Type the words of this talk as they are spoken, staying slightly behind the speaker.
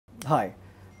Hi,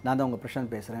 நான் தான் உங்கள்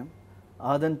பிரசாந்த் பேசுகிறேன்.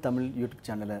 ஆதன் தமிழ் யூடியூப்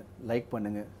சேனலை லைக்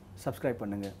பண்ணுங்கள், சப்ஸ்கிரைப்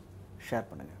பண்ணுங்கள்,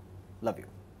 ஷேர் பண்ணுங்கள். Love you.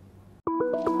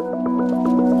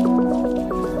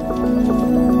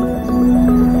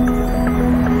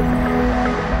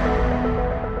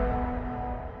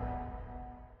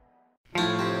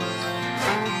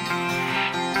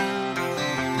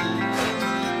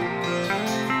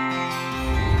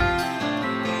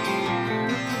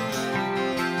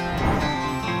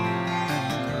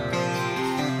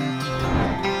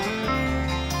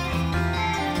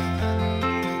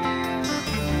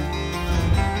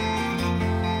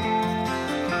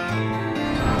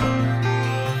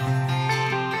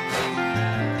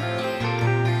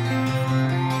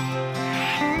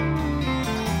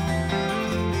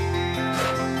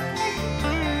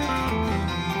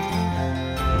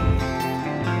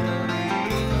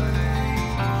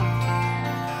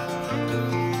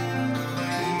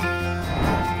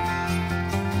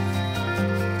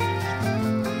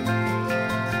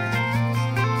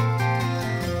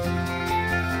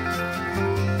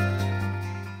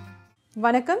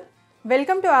 வணக்கம்,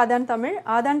 வெல்கம் டு ஆதான் தமிழ்.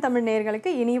 ஆதான் தமிழ் நேயர்களுக்கு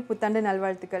இனிய புத்தாண்டு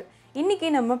நல்வாழ்த்துக்கள். இன்றைக்கி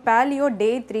நம்ம பேலியோ டே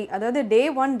 3, அதாவது டே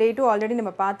 1 டே 2 ஆல்ரெடி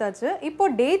நம்ம பார்த்தாச்சு.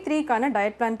 இப்போது டே 3க்கான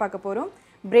டயட் பிளான் பார்க்க போகிறோம்.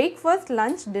 பிரேக்ஃபாஸ்ட்,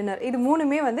 லஞ்ச், டின்னர் இது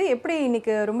மூணுமே வந்து எப்படி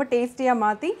இன்றைக்கி ரொம்ப டேஸ்டியாக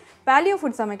மாற்றி பேலியோ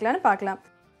ஃபுட் சமைக்கலான்னு பார்க்கலாம்.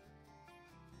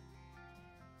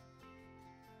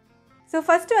 ஸோ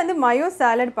ஃபஸ்ட்டு வந்து மயோ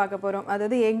சாலட் பார்க்க போகிறோம்.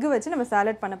 அதாவது எக்கு வச்சு நம்ம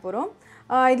சாலட் பண்ண போகிறோம்.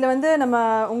 இதில் வந்து நம்ம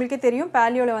உங்களுக்கே தெரியும்,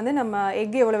 பேலியோவில் வந்து நம்ம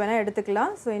எக் எவ்வளோ வேணால்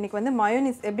எடுத்துக்கலாம். ஸோ இன்றைக்கி வந்து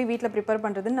மயோனிஸ் எப்படி வீட்டில் ப்ரிப்பேர்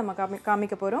பண்ணுறதுன்னு நம்ம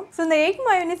காமிக்க போகிறோம். ஸோ இந்த எக்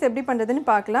மயோனிஸ் எப்படி பண்ணுறதுன்னு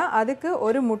பார்க்கலாம். அதுக்கு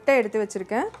ஒரு முட்டை எடுத்து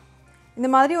வச்சுருக்கேன். இந்த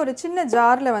மாதிரி ஒரு சின்ன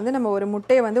ஜாரில் வந்து நம்ம ஒரு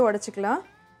முட்டையை வந்து உடச்சிக்கலாம்.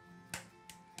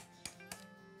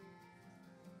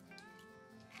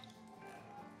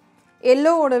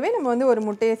 எல்லோவோடவே நம்ம வந்து ஒரு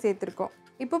முட்டையை சேர்த்துருக்கோம்.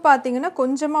 இப்போ பார்த்தீங்கன்னா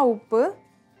கொஞ்சமாக உப்பு,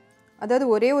 அதாவது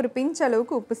ஒரே ஒரு பிஞ்ச்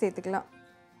அளவுக்கு உப்பு சேர்த்துக்கலாம்.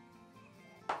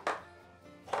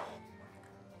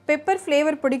 பெப்பர்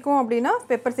ஃப்ளேவர் பிடிக்கும் அப்படின்னா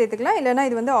பெப்பர் சேர்த்துக்கலாம், இல்லைனா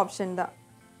இது வந்து ஆப்ஷன் தான்.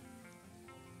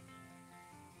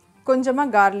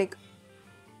 கொஞ்சமாக கார்லிக்.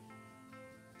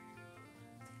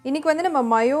 இன்றைக்கி வந்து நம்ம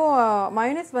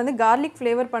மயோனஸ் வந்து கார்லிக்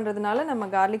ஃப்ளேவர் பண்ணுறதுனால நம்ம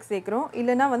கார்லிக் சேர்க்குறோம்,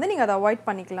 இல்லைனா வந்து நீங்கள் அதை அவாய்ட்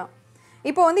பண்ணிக்கலாம்.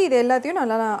 இப்போ வந்து இது எல்லாத்தையும்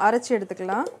நல்லா அரைச்சி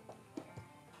எடுத்துக்கலாம்.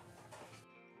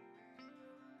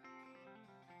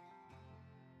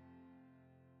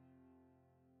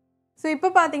 ஸோ இப்போ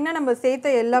பார்த்தீங்கன்னா நம்ம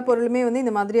சேர்த்த எல்லா பொருளுமே வந்து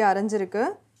இந்த மாதிரி அரைஞ்சிருக்கு.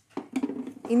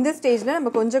 இந்த ஸ்டேஜில்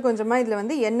நம்ம கொஞ்சம் கொஞ்சமாக இதில்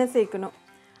வந்து எண்ணெய் சேர்க்கணும்.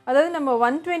 அதாவது நம்ம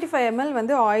 125 ml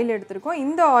வந்து ஆயில் எடுத்திருக்கோம்.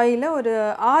 இந்த ஆயிலை ஒரு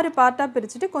 6 பார்ட்டாக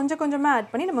பிரிச்சுட்டு கொஞ்சம் கொஞ்சமாக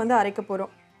ஆட் பண்ணி நம்ம வந்து அரைக்க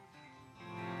போகிறோம்.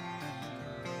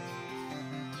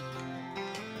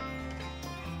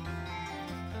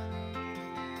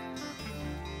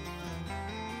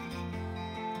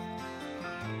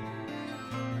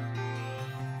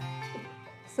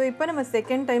 ஸோ இப்போ நம்ம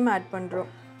செகண்ட் டைம் ஆட் பண்ணுறோம்.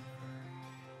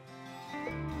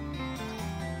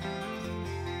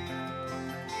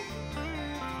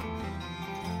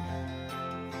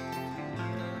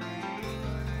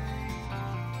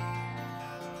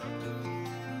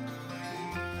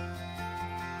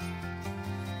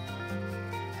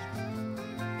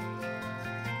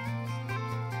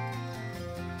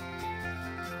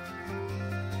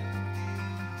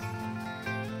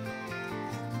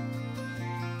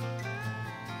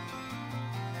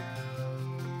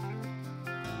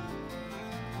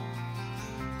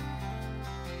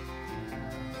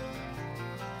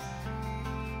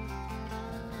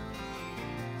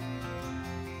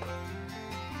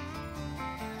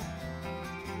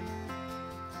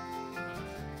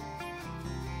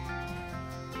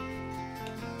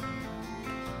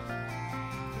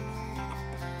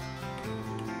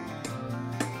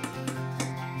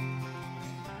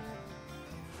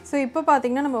 ஸோ இப்போ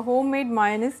பார்த்தீங்கன்னா நம்ம ஹோம்மேட்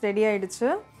மயோனஸ் ரெடி ஆகிடுச்சு.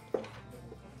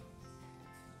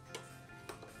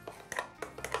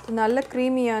 நல்ல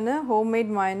க்ரீமியான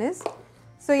ஹோம்மேட் மயோனஸ்.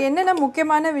 ஸோ என்னென்ன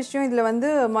முக்கியமான விஷயம் இதில் வந்து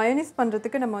மயோனஸ்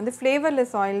பண்ணுறதுக்கு நம்ம வந்து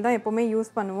ஃப்ளேவர்லெஸ் ஆயில் தான் எப்போவுமே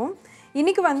யூஸ் பண்ணுவோம்.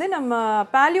 இன்றைக்கி வந்து நம்ம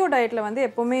பேலியோ டயட்டில் வந்து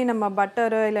எப்போவுமே நம்ம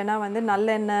பட்டரு இல்லைனா வந்து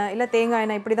நல்லெண்ணெய் இல்லை தேங்காய்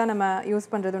எண்ணெய் இப்படி தான் நம்ம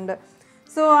யூஸ் பண்ணுறது உண்டு.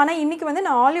 ஸோ ஆனால் இன்றைக்கி வந்து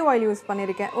நான் ஆலிவ் ஆயில் யூஸ்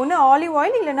பண்ணியிருக்கேன். ஒன்று ஆலிவ்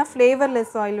ஆயில் இல்லைனா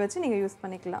ஃப்ளேவர்லெஸ் ஆயில் வச்சு நீங்கள் யூஸ்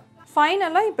பண்ணிக்கலாம்.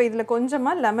 ஃபைனலாக இப்போ இதில்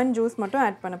கொஞ்சமாக லெமன் ஜூஸ் மட்டும்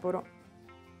ஆட் பண்ண போகிறோம்.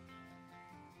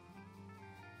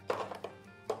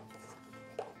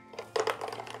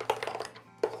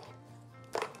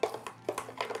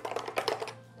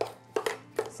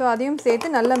 ஸோ அதையும்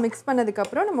சேர்த்து நல்லா மிக்ஸ்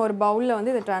பண்ணதுக்கப்புறம் நம்ம ஒரு பவுலில்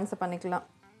வந்து இதை ட்ரான்ஸ்ஃபர் பண்ணிக்கலாம்.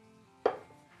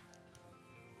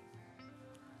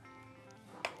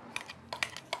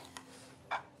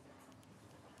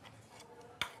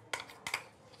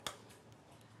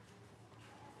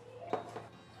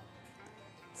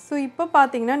 ஸோ இப்போ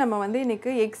பார்த்தீங்கன்னா நம்ம வந்து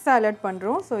இன்றைக்கி எக் சாலட்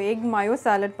பண்ணுறோம். ஸோ எக் மயோ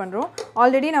சாலட் பண்ணுறோம்.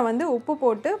 ஆல்ரெடி நான் வந்து உப்பு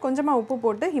போட்டு கொஞ்சமாக உப்பு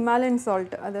போட்டு ஹிமாலயன்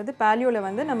சால்ட், அதாவது பேலியோவில்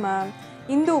வந்து நம்ம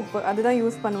இந்து உப்பு அதுதான்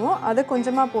யூஸ் பண்ணுவோம். அதை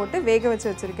கொஞ்சமாக போட்டு வேக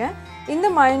வச்சு வச்சுருக்கேன். இந்த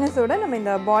மயோனஸோட நம்ம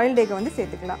இந்த பாயில்டு எக்கை வந்து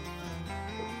சேர்த்துக்கலாம்.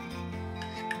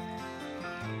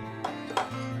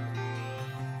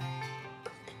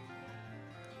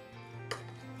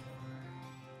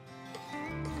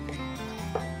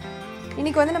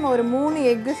 இன்றைக்கி வந்து நம்ம ஒரு 3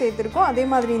 எக்கு சேர்த்துருக்கோம். அதே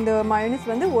மாதிரி இந்த மயோனஸ்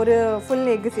வந்து ஒரு ஃபுல்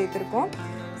எக்கு சேர்த்துருக்கோம்.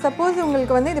 சப்போஸ்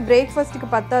உங்களுக்கு வந்து இது பிரேக்ஃபாஸ்ட்டுக்கு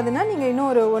பத்தாதுன்னா நீங்கள் இன்னும்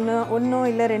ஒரு ஒன்றோ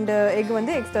இல்லை 2 எக்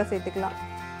வந்து எக்ஸ்ட்ரா சேர்த்துக்கலாம்.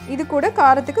 இது கூட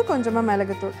காரத்துக்கு கொஞ்சமாக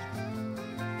மிளகுத்தூள்,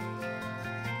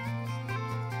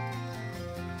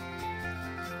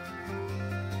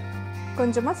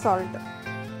 கொஞ்சமாக சால்ட்.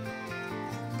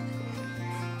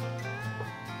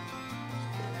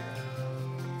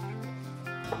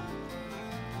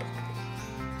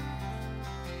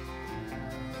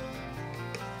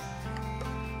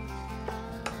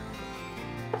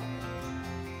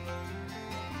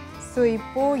 ஸோ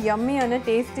இப்போது யம்மியான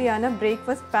டேஸ்டியான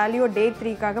பிரேக்ஃபாஸ்ட் பேலியோ டே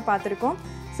 3க்காக பார்த்துருக்கோம்.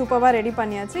 சூப்பராக ரெடி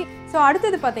பண்ணியாச்சு. ஸோ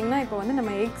அடுத்தது பார்த்திங்கன்னா இப்போ வந்து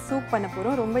நம்ம எக் சூப் பண்ண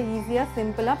போகிறோம். ரொம்ப ஈஸியாக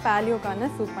சிம்பிளாக பேலியோக்கான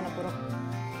சூப் பண்ண போகிறோம்.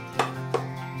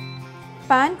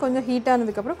 பேன் கொஞ்சம் ஹீட்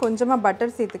ஆனதுக்கப்புறம் கொஞ்சமாக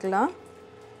பட்டர் சேர்த்துக்கலாம்.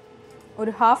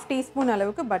 ஒரு 1/2 டீஸ்பூன்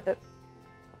அளவுக்கு பட்டர்.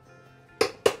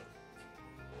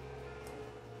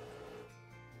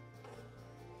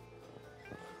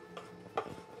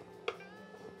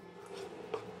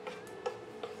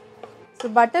 ஸோ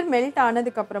பட்டர் மெல்ட்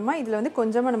ஆனதுக்கப்புறமா இதில் வந்து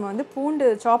கொஞ்சமாக நம்ம வந்து பூண்டு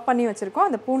சாப் பண்ணி வச்சுருக்கோம்.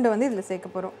 அந்த பூண்டை வந்து இதில் சேர்க்க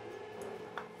போகிறோம்.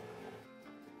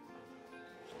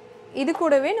 இது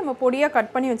கூடவே நம்ம பொடியாக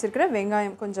கட் பண்ணி வச்சுருக்கிற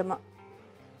வெங்காயம் கொஞ்சமாக,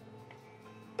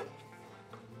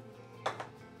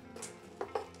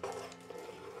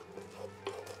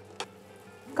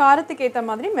 காரத்துக்கு ஏற்ற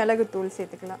மாதிரி மிளகுத்தூள்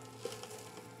சேர்த்துக்கலாம்.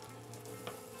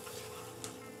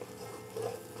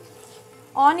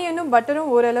 ஆனியனும்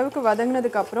பட்டரும் ஓரளவுக்கு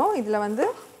வதங்கினதுக்கப்புறம் இதில் வந்து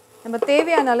நம்ம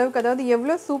தேவையான அளவுக்கு, அதாவது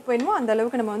எவ்வளோ சூப் வேணுமோ அந்த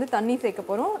அளவுக்கு நம்ம வந்து தண்ணி சேர்க்க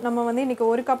போகிறோம். நம்ம வந்து இன்றைக்கி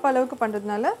 1 கப் அளவுக்கு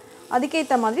பண்ணுறதுனால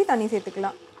அதுக்கேற்ற மாதிரி தண்ணி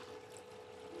சேர்த்துக்கலாம்.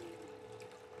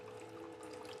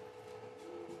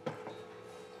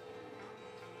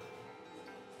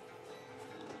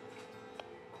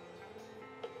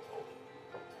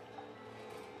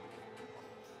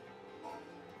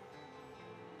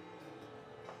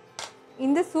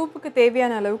 இந்த சூப்புக்கு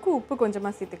தேவையான அளவுக்கு உப்பு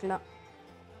கொஞ்சமாக சேர்த்துக்கலாம்.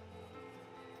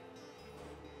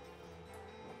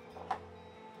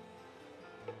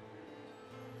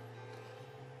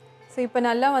 ஸோ இப்போ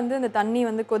நல்லா வந்து இந்த தண்ணி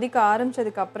வந்து கொதிக்க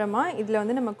ஆரம்பித்ததுக்கு அப்புறமா இதில்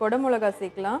வந்து நம்ம குடமிளகா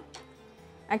சேர்க்கலாம்.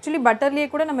 ஆக்சுவலி பட்டர்லேயே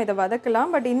கூட நம்ம இதை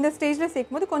வதக்கலாம். பட் இந்த ஸ்டேஜில்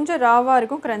சேர்க்கும்போது கொஞ்சம் ராவாக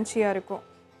இருக்கும், க்ரன்ச்சியாக இருக்கும்.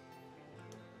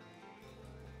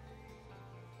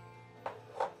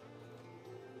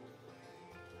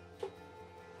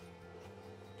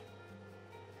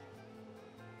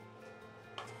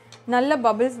 நல்ல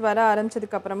பபிள்ஸ் வர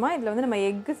ஆரம்பித்ததுக்கப்புறமா இதில் வந்து நம்ம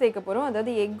எக்கு சேர்க்க போகிறோம்.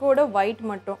 அதாவது எக்கோட ஒயிட்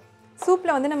மட்டும்.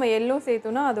 சூப்பில் வந்து நம்ம எல்லோ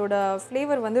சேர்த்தோன்னா அதோட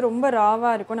ஃப்ளேவர் வந்து ரொம்ப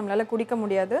ராவாக இருக்கும், நம்மளால் குடிக்க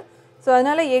முடியாது. ஸோ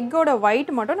அதனால் எக்கோட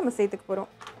ஒயிட் மட்டும் நம்ம சேர்த்துக்க போகிறோம்.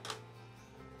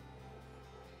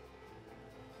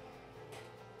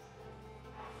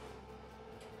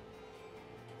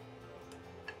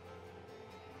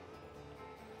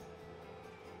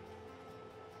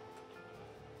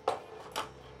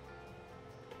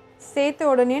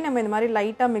 சேர்த்த உடனே நம்ம இந்த மாதிரி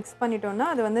லைட்டாக மிக்ஸ் பண்ணிட்டோம்னா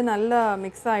அது வந்து நல்லா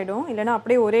மிக்ஸ் ஆகிடும். இல்லைனா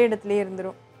அப்படியே ஒரே இடத்துலையே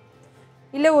இருந்துடும்.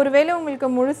 இல்லை ஒருவேளை உங்களுக்கு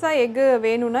முழுசாக எக்கு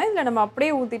வேணும்னா இதில் நம்ம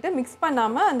அப்படியே ஊற்றிட்டு மிக்ஸ்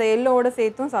பண்ணாமல் அந்த எல்லோவோட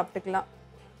சேர்த்தும் சாப்பிட்டுக்கலாம்.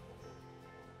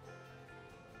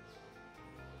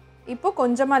 இப்போ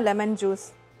கொஞ்சமாக லெமன் ஜூஸ்,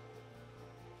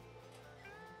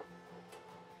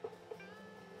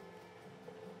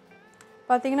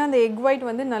 பார்த்தீங்கன்னா அந்த எக் ஒயிட்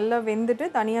வந்து நல்லா வெந்துட்டு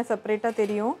தனியாக செப்பரேட்டாக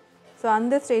தெரியும். ஸோ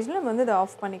அந்த ஸ்டேஜில் நம்ம வந்து இதை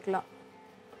ஆஃப் பண்ணிக்கலாம்.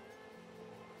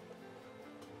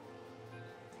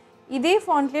 இதே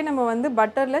ஃபாண்ட்லேயே நம்ம வந்து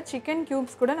பட்டரில் சிக்கன்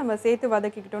க்யூப்ஸ் கூட நம்ம சேர்த்து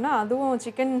வதக்கிக்கிட்டோம்னா அதுவும்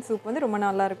சிக்கன் சூப் வந்து ரொம்ப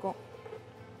நல்லாயிருக்கும்.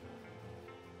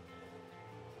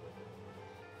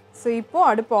 ஸோ இப்போது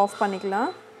அடுப்பு ஆஃப் பண்ணிக்கலாம்.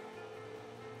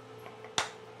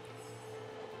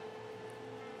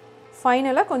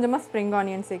 ஃபைனலாக கொஞ்சமாக ஸ்ப்ரிங்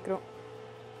ஆனியன் சேர்க்குறோம்.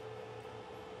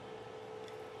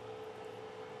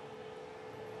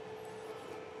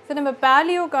 ஸோ நம்ம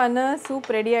பேலியோக்கான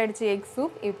சூப் ரெடி ஆகிடுச்சு, எக்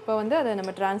சூப். இப்போ வந்து அதை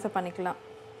நம்ம ட்ரான்ஸ்ஃபர் பண்ணிக்கலாம்.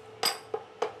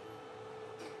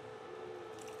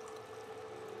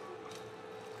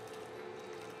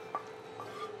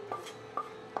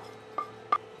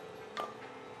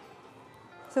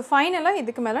 ஸோ ஃபைனலாக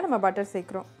இதுக்கு மேலே நம்ம பட்டர்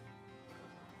சேர்க்குறோம்.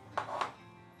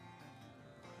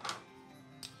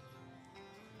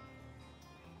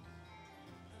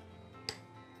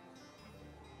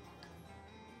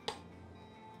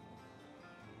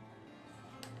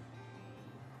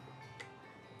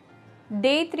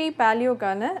 Day 3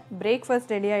 Paleoக்கான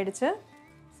பிரேக்ஃபாஸ்ட் ரெடி ஆயிடுச்சு.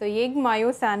 ஸோ எக் மயோ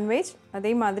சாண்ட்விச்,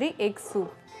 அதே மாதிரி எக்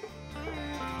சூப்.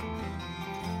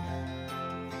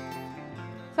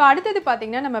 ஸோ அடுத்தது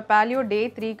பார்த்தீங்கன்னா நம்ம Paleo Day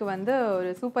 3க்கு வந்து ஒரு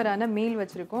சூப்பரான மீல்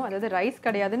வச்சுருக்கோம். அதாவது ரைஸ்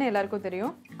கிடையாதுன்னு எல்லாருக்கும்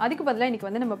தெரியும். அதுக்கு பதிலாக இன்றைக்கி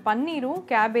வந்து நம்ம பன்னீரும்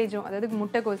கேபேஜும், அதாவது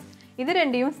முட்டைக்கோஸ், இது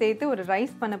ரெண்டையும் சேர்த்து ஒரு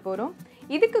ரைஸ் பண்ண போகிறோம்.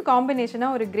 இதுக்கு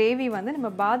காம்பினேஷனாக ஒரு கிரேவி வந்து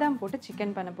நம்ம பாதாம் போட்டு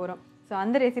சிக்கன் பண்ண போகிறோம். ஸோ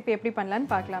அந்த ரெசிபி எப்படி பண்ணலான்னு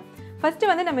பார்க்கலாம். ஃபஸ்ட்டு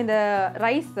வந்து நம்ம இந்த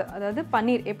ரைஸ், அதாவது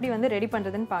பன்னீர் எப்படி வந்து ரெடி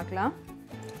பண்ணுறதுன்னு பார்க்கலாம்.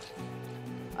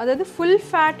 அதாவது ஃபுல்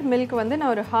ஃபேட் மில்க் வந்து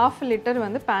நான் ஒரு 1/2 லிட்டர்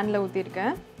வந்து பேனில்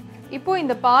ஊற்றிருக்கேன். இப்போது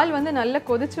இந்த பால் வந்து நல்லா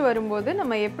கொதிச்சு வரும்போது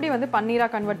நம்ம எப்படி வந்து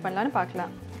பன்னீராக கன்வெர்ட் பண்ணலான்னு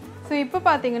பார்க்கலாம். ஸோ இப்போ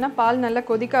பார்த்தீங்கன்னா பால் நல்லா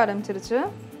கொதிக்க ஆரம்பிச்சிருச்சு.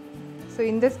 ஸோ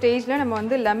இந்த ஸ்டேஜில் நம்ம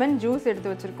வந்து லெமன் ஜூஸ்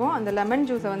எடுத்து வச்சுருக்கோம். அந்த லெமன்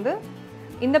ஜூஸை வந்து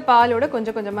இந்த பாலோட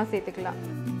கொஞ்சம் கொஞ்சமாக சேர்த்துக்கலாம்.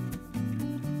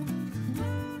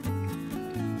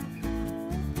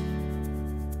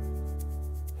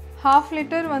 ½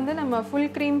 லிட்டர் வந்து நம்ம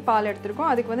ஃபுல் க்ரீம் பால் எடுத்துருக்கோம்.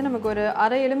 அதுக்கு வந்து நமக்கு ஒரு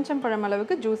அரை எலுமிச்சம்பழம்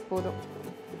அளவுக்கு ஜூஸ் போதும்.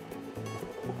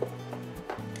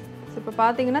 ஸோ இப்போ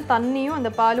பார்த்தீங்கன்னா தண்ணியும்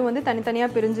அந்த பாலும் வந்து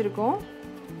தனித்தனியாக பிரிஞ்சிருக்கும்.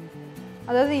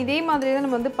 அதாவது இதே மாதிரி தான்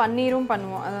நம்ம வந்து பன்னீரும்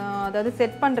பண்ணுவோம். அதாவது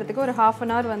செட் பண்ணுறதுக்கு ஒரு 1/2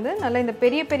 அன் ஹவர் வந்து நல்லா இந்த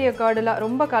பெரிய பெரிய கர்டெலாம்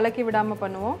ரொம்ப கலக்கி விடாமல்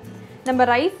பண்ணுவோம். நம்ம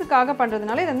ரைஸுக்காக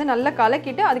பண்ணுறதுனால இதை வந்து நல்லா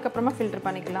கலக்கிட்டு அதுக்கப்புறமா ஃபில்டர்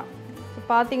பண்ணிக்கலாம். ஸோ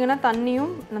பார்த்தீங்கன்னா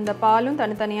தண்ணியும் அந்த பாலும்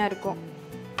தனித்தனியாக இருக்கும்.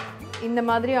 இந்த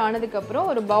மாதிரி ஆனதுக்கப்புறம்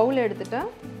ஒரு பவுல் எடுத்துகிட்டு,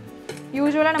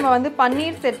 யூஸ்வலாக நம்ம வந்து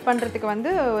பன்னீர் செட் பண்ணுறதுக்கு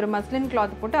வந்து ஒரு மஸ்லின்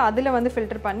கிளாத் போட்டு அதில் வந்து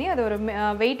ஃபில்டர் பண்ணி அதை ஒரு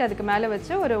வெயிட் அதுக்கு மேலே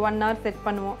வச்சு ஒரு 1 ஹவர் செட்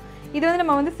பண்ணுவோம். இது வந்து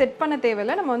நம்ம வந்து செட் பண்ண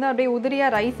தேவையில்லை. நம்ம வந்து அப்படியே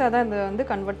உதிரியாக ரைஸாக தான் இதை வந்து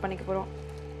கன்வெர்ட் பண்ணிக்க போகிறோம்.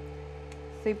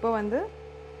 ஸோ இப்போ வந்து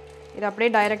இதை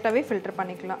அப்படியே டைரெக்டாகவே ஃபில்டர்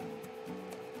பண்ணிக்கலாம்.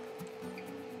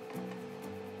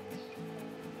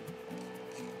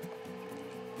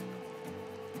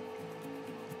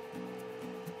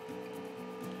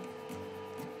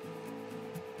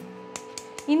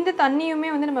 இந்த தண்ணியுமே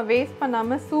வந்து நம்ம வேஸ்ட்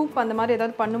பண்ணாமல் சூப் அந்த மாதிரி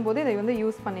ஏதாவது பண்ணும்போது இதை வந்து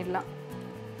யூஸ் பண்ணிடலாம்.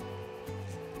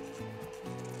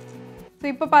 ஸோ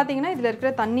இப்போ பார்த்தீங்கன்னா இதில்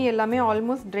இருக்கிற தண்ணி எல்லாமே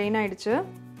ஆல்மோஸ்ட் ட்ரெயின் ஆகிடுச்சு.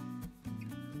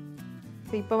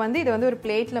 ஸோ இப்போ வந்து இதை வந்து ஒரு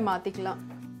பிளேட்டில் மாற்றிக்கலாம்.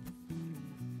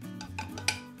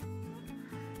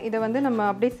 இதை வந்து நம்ம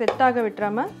அப்படியே செட் ஆக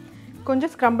விட்டுறாமல்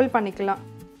கொஞ்சம் ஸ்க்ரம்பிள் பண்ணிக்கலாம்.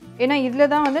 ஏன்னா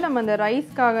இதில் தான் வந்து நம்ம அந்த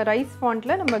ரைஸ்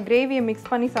ஃபாண்ட்டில் நம்ம கிரேவியை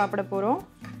மிக்ஸ் பண்ணி சாப்பிட போகிறோம்.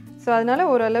 ஸோ அதனால்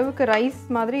ஓரளவுக்கு ரைஸ்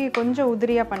மாதிரி கொஞ்சம்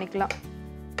உதிரியாக பண்ணிக்கலாம்.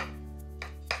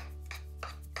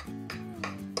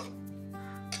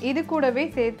 இது கூடவே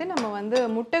சேர்த்து நம்ம வந்து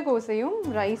முட்டைக்கோசையும்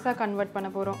ரைஸாக கன்வெர்ட் பண்ண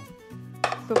போகிறோம்.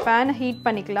 ஸோ பேனை ஹீட்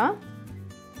பண்ணிக்கலாம்.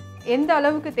 எந்த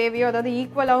அளவுக்கு தேவையோ, அதாவது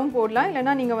ஈக்குவலாகவும் போடலாம்,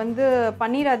 இல்லைனா நீங்கள் வந்து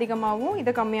பன்னீர் அதிகமாகவும்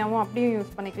இதை கம்மியாகவும் அப்படியும்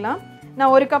யூஸ் பண்ணிக்கலாம்.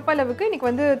 நான் 1 கப் அளவுக்கு இன்றைக்கி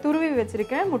வந்து துருவி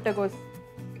வச்சுருக்கேன் முட்டைக்கோஸ்.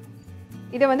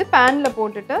 இதை வந்து பேனில்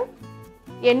போட்டுட்டு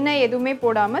எண்ணெய் எதுவுமே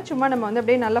போடாமல் சும்மா நம்ம வந்து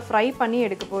அப்படியே நல்லா ஃப்ரை பண்ணி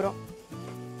எடுக்க போகிறோம்.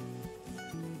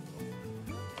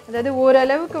 அதாவது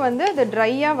ஓரளவுக்கு வந்து அது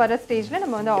ட்ரையாக வர ஸ்டேஜில்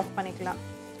நம்ம வந்து ஆஃப் பண்ணிக்கலாம்.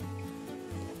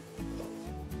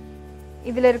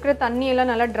 இதில் இருக்கிற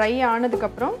தண்ணியெல்லாம் நல்லா ட்ரை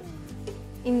ஆனதுக்கப்புறம்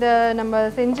இந்த நம்ம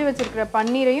செஞ்சு வச்சுருக்கிற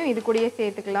பன்னீரையும் இது கூடயே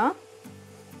சேர்த்துக்கலாம்.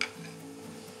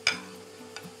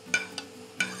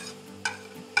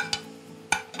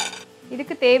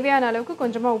 இதுக்கு தேவையான அளவுக்கு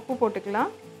கொஞ்சமாக உப்பு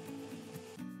போட்டுக்கலாம்.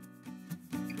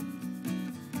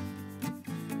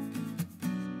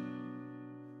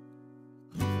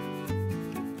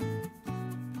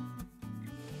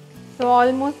 ஸோ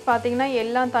ஆல்மோஸ்ட் பார்த்தீங்கன்னா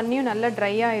எல்லா தண்ணியும் நல்லா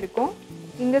ட்ரையாக இருக்கும்.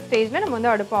 இந்த ஸ்டேஜில் நம்ம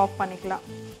வந்து அடுப்பை ஆஃப் பண்ணிக்கலாம்.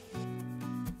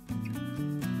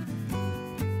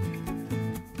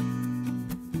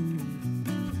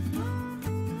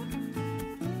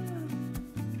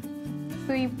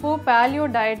 ஸோ இப்போது பேலியோ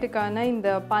டயட்டுக்கான இந்த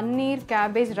பன்னீர்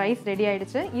கேபேஜ் ரைஸ் ரெடி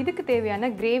ஆகிடுச்சு. இதுக்கு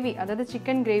தேவையான கிரேவி, அதாவது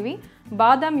சிக்கன் கிரேவி,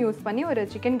 பாதாம் யூஸ் பண்ணி ஒரு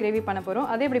சிக்கன் கிரேவி பண்ண போகிறோம்.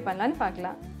 அதை எப்படி பண்ணலான்னு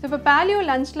பார்க்கலாம். ஸோ இப்போ பேலியோ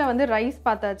லஞ்சில் வந்து ரைஸ்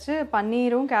பார்த்தாச்சு,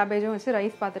 பன்னீரும் கேபேஜும் வச்சு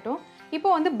ரைஸ் பார்த்துட்டோம். இப்போ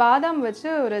வந்து பாதாம் வச்சு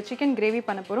ஒரு சிக்கன் கிரேவி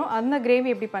பண்ண போகிறோம். அந்த கிரேவி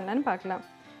எப்படி பண்ணலான்னு பார்க்கலாம்.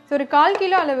 ஸோ ஒரு 1/4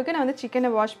 கிலோ அளவுக்கு நான் வந்து சிக்கனை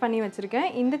வாஷ் பண்ணி வச்சுருக்கேன்.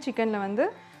 இந்த சிக்கனில் வந்து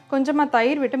கொஞ்சமாக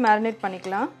தயிர் விட்டு மேரினேட்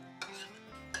பண்ணிக்கலாம்.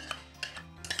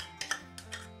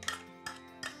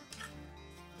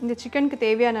 இந்த சிக்கனுக்கு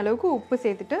தேவையான அளவுக்கு உப்பு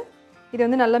சேர்த்துட்டு இதை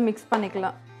வந்து நல்லா மிக்ஸ்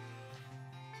பண்ணிக்கலாம்.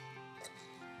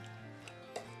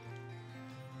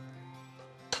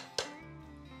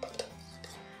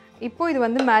 இப்போ இது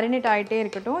வந்து மேரினேட் ஆகிட்டே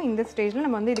இருக்கட்டும். இந்த ஸ்டேஜில்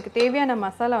நம்ம வந்து இதுக்கு தேவையான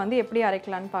மசாலா வந்து எப்படி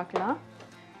அரைக்கலான்னு பார்க்கலாம்.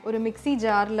 ஒரு மிக்ஸி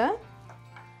ஜாரில்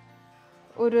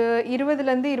ஒரு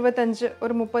 20லேருந்து 25,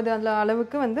 ஒரு 30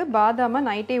 அளவுக்கு வந்து பாதாமை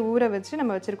நைட்டே ஊற வச்சு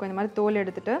நம்ம வச்சுருக்கோம். இந்த மாதிரி தோல்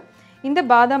எடுத்துகிட்டு இந்த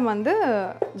பாதாம் வந்து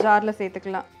ஜாரில்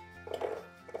சேர்த்துக்கலாம்.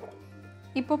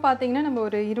 இப்போ பார்த்தீங்கன்னா நம்ம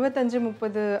ஒரு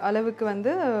 25-30 அளவுக்கு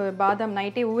வந்து பாதாம்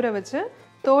நைட்டே ஊற வச்சு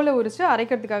தோலை உரித்து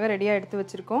அரைக்கிறதுக்காக ரெடியாக எடுத்து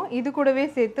வச்சுருக்கோம். இது கூடவே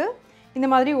சேர்த்து இந்த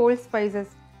மாதிரி ஓல்ட்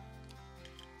ஸ்பைசஸ்,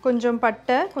 கொஞ்சம்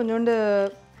பட்டை, கொஞ்சோண்டு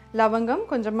லவங்கம்,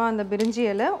 கொஞ்சமாக அந்த பிரிஞ்சி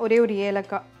இலை, ஒரே ஒரு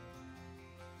ஏலக்காய்.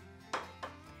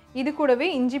 இது கூடவே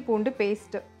இஞ்சி பூண்டு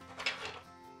பேஸ்ட்டு.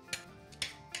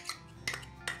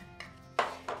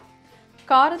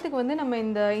 காரத்துக்கு வந்து நம்ம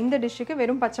இந்த டிஷ்ஷுக்கு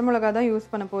வெறும் பச்சை மிளகா தான்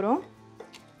யூஸ் பண்ண போகிறோம்.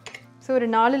 ஸோ ஒரு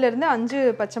 4லேருந்து 5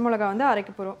 பச்சை மிளகா வந்து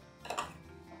அரைக்க போகிறோம்.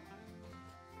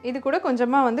 இது கூட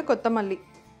கொஞ்சமாக வந்து கொத்தமல்லி.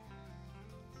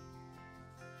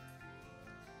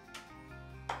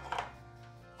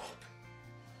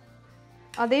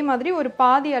 அதே மாதிரி ஒரு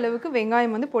பாதி அளவுக்கு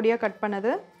வெங்காயம் வந்து பொடியாக கட்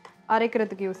பண்ணது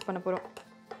அரைக்கிறதுக்கு யூஸ் பண்ண போகிறோம்.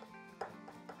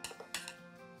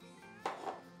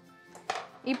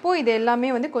 இப்போ இது எல்லாமே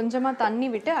வந்து கொஞ்சமாக தண்ணி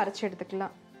விட்டு அரைச்சி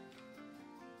எடுத்துக்கலாம்.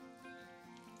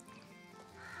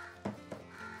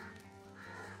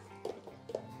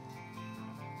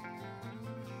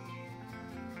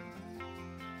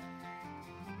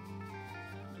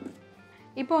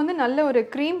 இப்போ வந்து நல்ல ஒரு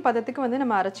க்ரீம் பதத்துக்கு வந்து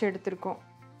நம்ம அரைச்சி எடுத்துருக்கோம்.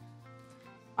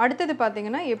 அடுத்தது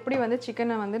பார்த்திங்கன்னா எப்படி வந்து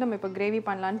சிக்கனை வந்து நம்ம இப்போ கிரேவி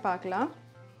பண்ணலான்னு பார்க்கலாம்.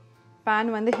 பேன்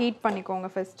வந்து ஹீட் பண்ணிக்கோங்க.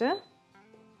 ஃபஸ்ட்டு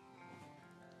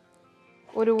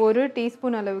ஒரு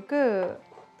டீஸ்பூன் அளவுக்கு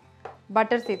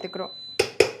பட்டர் சேர்த்துக்கிறோம்.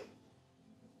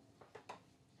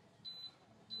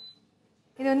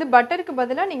 இது வந்து பட்டருக்கு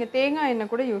பதிலாக நீங்கள் தேங்காய்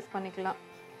எண்ணெய் கூட யூஸ் பண்ணிக்கலாம்.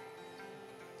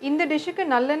 இந்த டிஷ்ஷுக்கு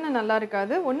நல்லெண்ணெய் நல்லா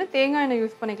இருக்காது. ஒன்று தேங்காய் எண்ணெய்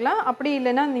யூஸ் பண்ணிக்கலாம், அப்படி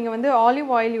இல்லைன்னா நீங்கள் வந்து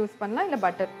ஆலிவ் ஆயில் யூஸ் பண்ணலாம், இல்லை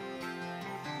பட்டர்.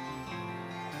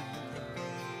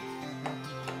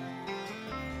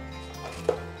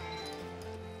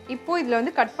 இப்போ இதில்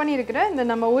வந்து கட் பண்ணியிருக்கிற இந்த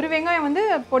நம்ம ஒரு வெங்காயம் வந்து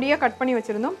பொடியாக கட் பண்ணி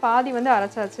வச்சுருந்தோம், பாதி வந்து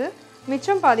அரைச்சாச்சு,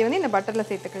 மிச்சம் பாதி வந்து இந்த பட்டரில்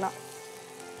சேர்த்துக்கலாம்.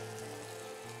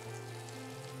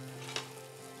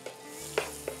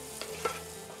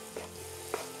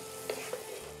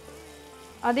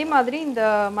 அதே மாதிரி இந்த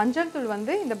மஞ்சள் தூள்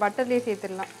வந்து இந்த பட்டர்லேயே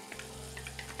சேர்த்துடலாம்.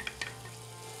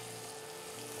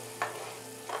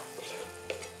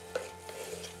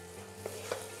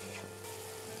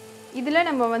 இதில்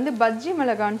நம்ம வந்து பஜ்ஜி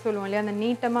மிளகான்னு சொல்லுவோம் இல்லையா, அந்த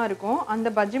நீட்டமாக இருக்கும், அந்த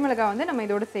பஜ்ஜி மிளகா வந்து நம்ம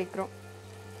இதோட சேர்க்குறோம்.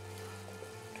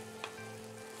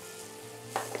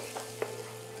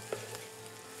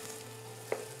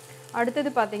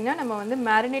 அடுத்தது பார்த்திங்கன்னா நம்ம வந்து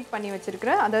மேரினேட் பண்ணி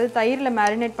வச்சுருக்கிற, அதாவது தயிரில்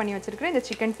மேரினேட் பண்ணி வச்சுருக்கிற இந்த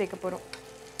சிக்கன் சேர்க்க போகிறோம்.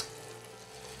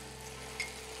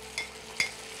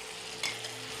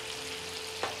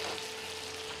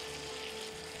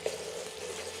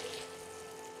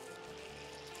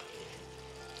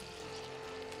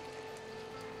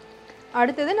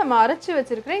 அடுத்தது நம்ம அரைச்சி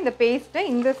வச்சுருக்கிற இந்த பேஸ்ட்டை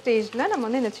இந்த ஸ்டேஜில் நம்ம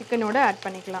வந்து இந்த சிக்கனோட ஆட்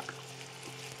பண்ணிக்கலாம்.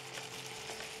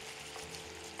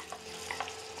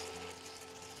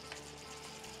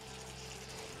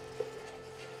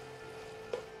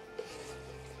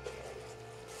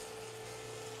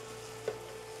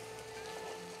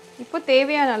 இப்போ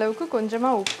தேவையான அளவுக்கு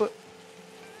கொஞ்சமாக உப்பு.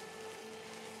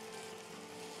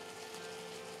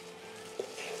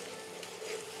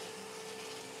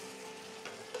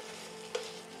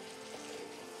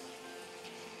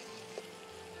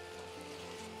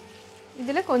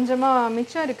 இதில் கொஞ்சமாக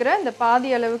மிச்சம் இருக்கிற இந்த பாதி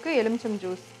அளவுக்கு எலுமிச்சம்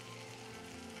ஜூஸ்.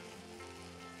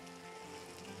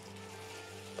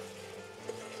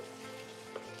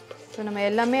 ஸோ நம்ம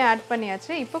எல்லாமே ஆட்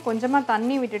பண்ணியாச்சு. இப்போ கொஞ்சமாக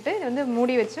தண்ணி விட்டுட்டு இது வந்து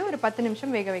மூடி வச்சு ஒரு 10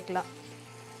 நிமிஷம் வேக வைக்கலாம்.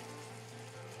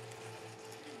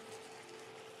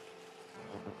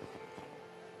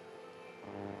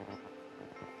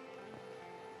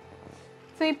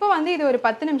 ஸோ இப்போ வந்து இது ஒரு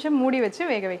 10 நிமிஷம் மூடி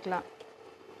வச்சு வேக வைக்கலாம்.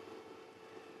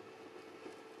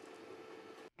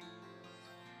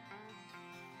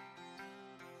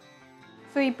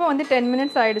 ஸோ இப்போ வந்து 10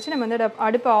 மினிட்ஸ் ஆகிடுச்சு. நம்ம வந்து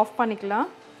அடுப்பை ஆஃப் பண்ணிக்கலாம்.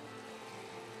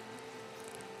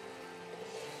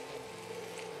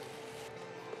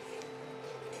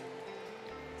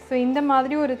 ஸோ இந்த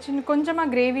மாதிரி ஒரு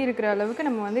கொஞ்சமாக கிரேவி இருக்கிற அளவுக்கு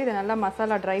நம்ம வந்து இதை நல்லா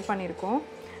மசாலா ட்ரை பண்ணியிருக்கோம்.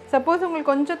 சப்போஸ்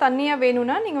உங்களுக்கு கொஞ்சம் தண்ணியாக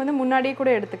வேணும்னா நீங்கள் வந்து முன்னாடியே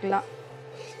கூட எடுத்துக்கலாம்.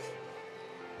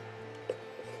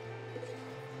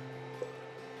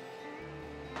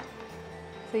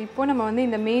 ஸோ இப்போ நம்ம வந்து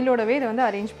இந்த மீலோடவே இதை வந்து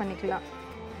அரேஞ்ச் பண்ணிக்கலாம்.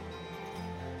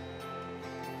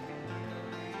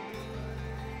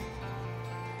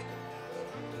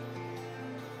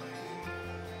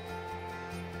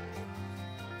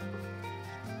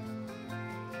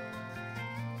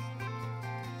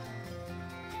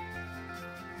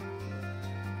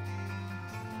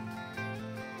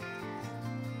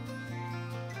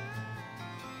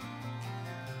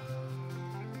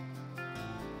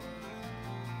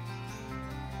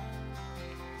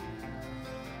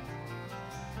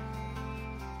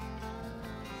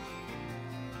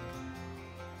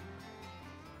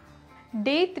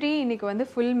 டே 3 இன்றைக்கி வந்து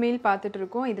ஃபுல் மீல்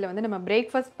பார்த்துட்ருக்கோம். இதில் வந்து நம்ம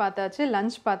பிரேக்ஃபாஸ்ட் பார்த்தாச்சு,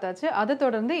 லஞ்ச் பார்த்தாச்சு. அதை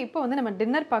தொடர்ந்து இப்போ வந்து நம்ம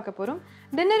டின்னர் பார்க்க போகிறோம்.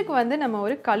 டின்னருக்கு வந்து நம்ம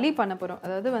ஒரு களி பண்ண போகிறோம்.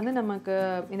 அதாவது வந்து நமக்கு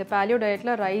இந்த பேலியோ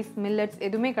டயட்டில் ரைஸ், மில்லட்ஸ்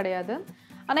எதுவுமே கிடையாது.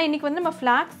 ஆனால் இன்றைக்கி வந்து நம்ம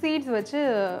ஃப்ளாக்ஸ் சீட்ஸ் வச்சு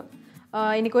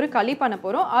இன்றைக்கி ஒரு களி பண்ண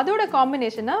போகிறோம். அதோட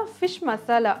காம்பினேஷனாக ஃபிஷ்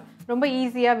மசாலா ரொம்ப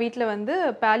ஈஸியாக வீட்டில் வந்து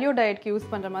பேலியோ டயட்க்கு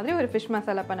யூஸ் பண்ணுற மாதிரி ஒரு ஃபிஷ்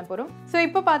மசாலா பண்ண போகிறோம். ஸோ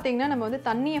இப்போ பார்த்தீங்கன்னா நம்ம வந்து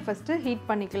தண்ணியை ஃபஸ்ட்டு ஹீட்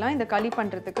பண்ணிக்கலாம் இந்த களி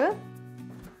பண்ணுறதுக்கு.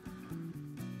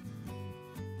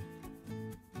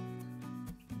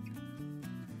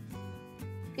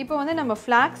 இப்போ வந்து நம்ம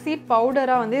ஃப்ளாக்ஸ் சீட்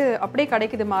பவுடராக வந்து அப்படியே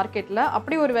கிடைக்குது மார்க்கெட்டில்.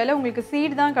 அப்படி ஒரு வேளை உங்களுக்கு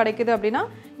சீட் தான் கிடைக்குது அப்படின்னா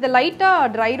இதை லைட்டாக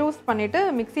ட்ரை ரோஸ்ட் பண்ணிவிட்டு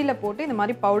மிக்சியில் போட்டு இந்த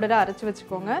மாதிரி பவுடராக அரைச்சி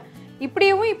வச்சுக்கோங்க.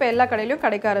 இப்படியும் இப்போ எல்லா கடையிலையும்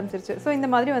கிடைக்க ஆரம்பிச்சிருச்சு. ஸோ இந்த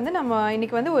மாதிரி வந்து நம்ம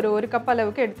இன்றைக்கி வந்து ஒரு கப்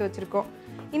அளவுக்கு எடுத்து வச்சுருக்கோம்.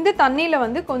 இந்த தண்ணியில்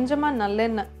வந்து கொஞ்சமாக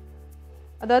நல்லெண்ணெய்,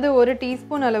 அதாவது 1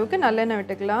 டீஸ்பூன் அளவுக்கு நல்லெண்ணெய்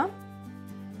விட்டுக்கலாம்.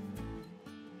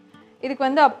 இதுக்கு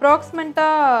வந்து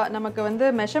அப்ராக்சிமேட்டாக நமக்கு வந்து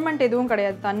மெஷர்மெண்ட் எதுவும்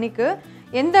கிடையாது தண்ணிக்கு.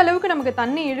 எந்த அளவுக்கு நமக்கு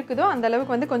தண்ணி இழுக்குதோ அந்த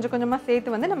அளவுக்கு வந்து கொஞ்சம் கொஞ்சமாக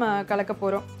சேர்த்து வந்து நம்ம கலக்க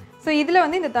போகிறோம். ஸோ இதில்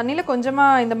வந்து இந்த தண்ணியில்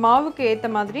கொஞ்சமாக இந்த மாவுக்கு ஏற்ற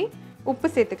மாதிரி உப்பு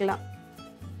சேர்த்துக்கலாம்.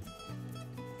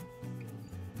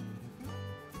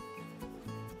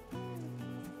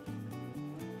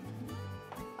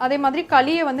 அதே மாதிரி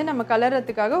களியை வந்து நம்ம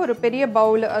கலர்றதுக்காக ஒரு பெரிய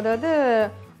பவுல், அதாவது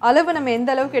அளவு நம்ம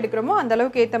எந்த அளவுக்கு எடுக்கிறோமோ அந்த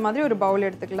அளவுக்கு ஏற்ற மாதிரி ஒரு பவுல்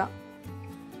எடுத்துக்கலாம்.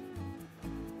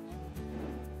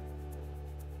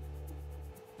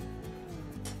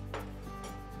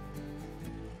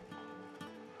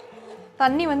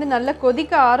 தண்ணி வந்து நல்லா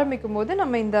கொதிக்க ஆரம்பிக்கும் போது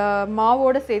நம்ம இந்த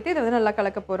மாவோடு சேர்த்து இதை வந்து நல்லா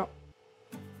கலக்க போகிறோம்.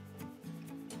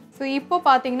 ஸோ இப்போ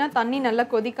பார்த்தீங்கன்னா தண்ணி நல்லா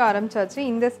கொதிக்க ஆரம்பிச்சாச்சு.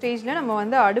 இந்த ஸ்டேஜில் நம்ம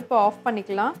வந்து அடுப்பை ஆஃப்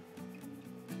பண்ணிக்கலாம்.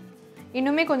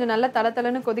 இன்னுமே கொஞ்சம் நல்லா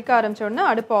தளன்னு கொதிக்க ஆரம்பிச்சோன்னா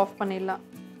அடுப்பை ஆஃப் பண்ணிடலாம்.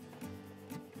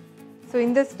 ஸோ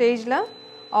இந்த ஸ்டேஜில்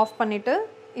ஆஃப் பண்ணிவிட்டு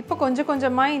இப்போ கொஞ்சம்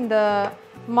கொஞ்சமாக இந்த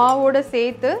மாவோடு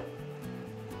சேர்த்து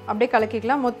அப்படியே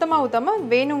கலக்கிக்கலாம். மொத்தமாக ஊற்றாமல்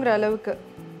வேணுங்கிற அளவுக்கு.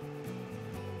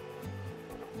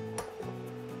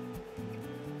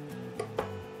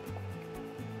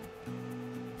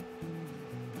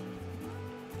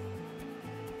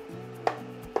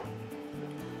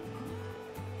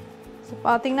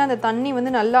 பார்த்தீங்கன்னா அந்த தண்ணி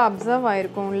வந்து நல்லா அப்சர்வ்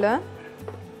ஆகிருக்கும்ல.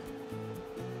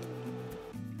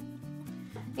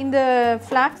 இந்த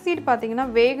ஃப்ளாக்ஸ் சீட் பார்த்தீங்கன்னா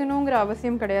வேகணுங்கிற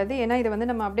அவசியம் கிடையாது. ஏன்னா இதை வந்து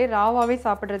நம்ம அப்படியே ராவாகவே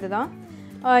சாப்பிட்றது தான்.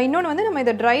 இன்னொன்று வந்து நம்ம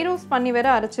இதை ட்ரை ரோஸ்ட் பண்ணி வேற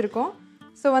அரைச்சிருக்கோம்.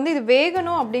 ஸோ வந்து இது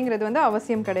வேகணும் அப்படிங்கிறது வந்து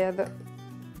அவசியம் கிடையாது.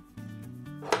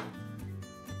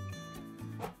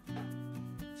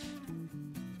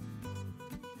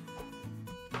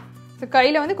 ஸோ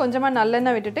கையில் வந்து கொஞ்சமாக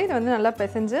நல்லெண்ணெய் விட்டுட்டு இதை வந்து நல்லா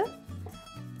பிசைஞ்சு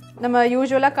நம்ம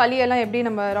யூஸ்வலாக களியெல்லாம் எப்படி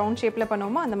நம்ம ரவுண்ட் ஷேப்பில்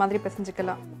பண்ணுவோமோ அந்த மாதிரி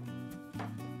பிசைஞ்சிக்கலாம்.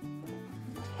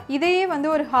 இதையே வந்து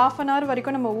ஒரு 1/2 அன் ஹவர்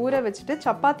வரைக்கும் நம்ம ஊற வச்சுட்டு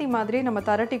சப்பாத்தி மாதிரி நம்ம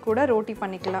தரட்டி கூட ரோட்டி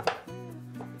பண்ணிக்கலாம்.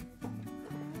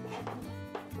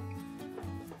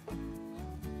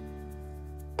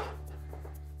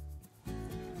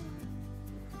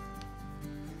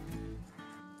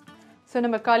 ஸோ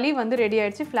நம்ம களி வந்து ரெடி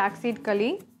ஆயிடுச்சு, ஃப்ளாக்ஸ் சீட்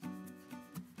களி.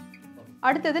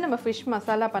 அடுத்தது நம்ம ஃபிஷ்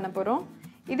மசாலா பண்ண போகிறோம்.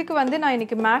 இதுக்கு வந்து நான்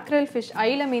இன்றைக்கி மேக்ரல் ஃபிஷ்,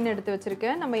 ஐல மீன் எடுத்து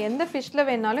வச்சுருக்கேன். நம்ம எந்த ஃபிஷ்ஷில்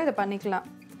வேணாலும் இதை பண்ணிக்கலாம்.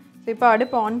 ஸோ இப்போ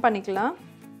அடுப்பு ஆன் பண்ணிக்கலாம்.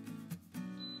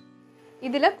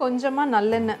 இதில் கொஞ்சமாக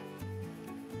நல்லெண்ணெய்,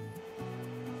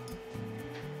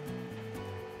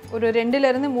 ஒரு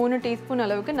 2லேருந்து 3 டீஸ்பூன்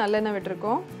அளவுக்கு நல்லெண்ணெய்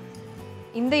விட்டுருக்கோம்.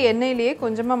 இந்த எண்ணெயிலேயே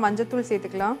கொஞ்சமாக மஞ்சத்தூள்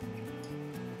சேர்த்துக்கலாம்.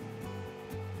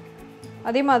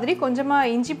 அதே மாதிரி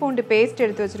கொஞ்சமாக இஞ்சி பூண்டு பேஸ்ட்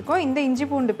எடுத்து வச்சுருக்கோம். இந்த இஞ்சி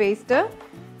பூண்டு பேஸ்ட்டு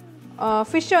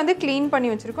ஃபிஷ்ஷை வந்து க்ளீன் பண்ணி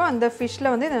வச்சுருக்கோம். அந்த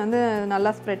ஃபிஷ்ஷில் வந்து இதை வந்து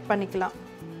நல்லா ஸ்ப்ரெட் பண்ணிக்கலாம்.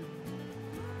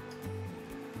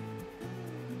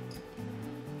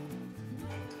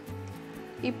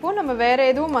 இப்போது நம்ம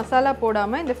வேறு எதுவும் மசாலா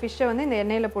போடாமல் இந்த ஃபிஷ்ஷை வந்து இந்த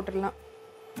எண்ணெயில் போட்டுடலாம்.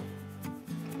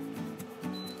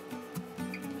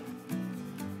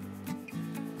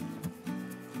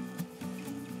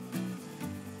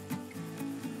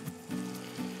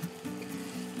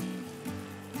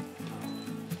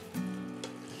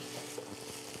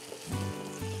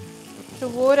 ஸோ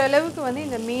ஓரளவுக்கு வந்து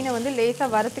இந்த மீனை வந்து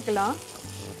லேசாக வறுத்துக்கலாம்.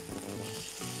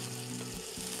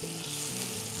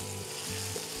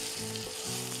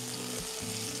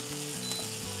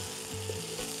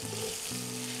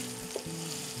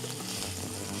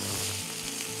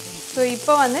 ஸோ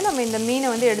இப்போ வந்து நம்ம இந்த மீனை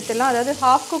வந்து எடுத்துடலாம். அதாவது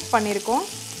ஹாஃப் குக் பண்ணியிருக்கோம்.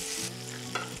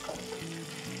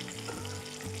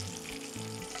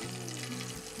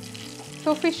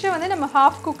 ஸோ ஃபிஷ்ஷை வந்து நம்ம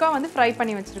ஹாஃப் குக்காக வந்து ஃப்ரை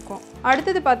பண்ணி வச்சுருக்கோம்.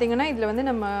 அடுத்தது பார்த்திங்கன்னா இதில்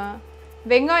வந்து நம்ம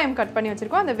வெங்காயம் கட் பண்ணி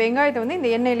வச்சுருக்கோம். அந்த வெங்காயத்தை வந்து இந்த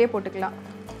எண்ணெயிலே போட்டுக்கலாம்.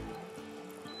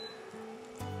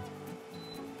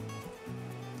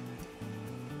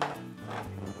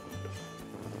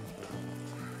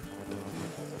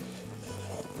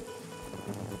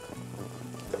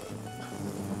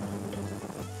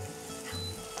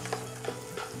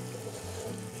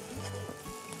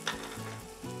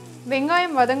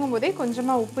 வெங்காயம் வதங்கும் போதே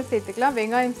கொஞ்சமாக உப்பு சேர்த்துக்கலாம்.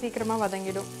 வெங்காயம் சீக்கிரமாக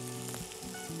வதங்கிடும்.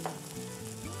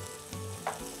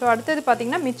 ஸோ அடுத்தது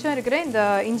பார்த்திங்கன்னா மிச்சம் இருக்கிற இந்த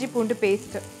இஞ்சி பூண்டு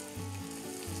பேஸ்ட்டு.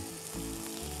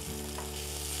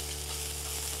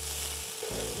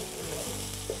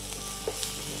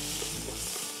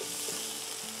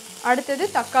 அடுத்தது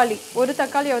தக்காளி, ஒரு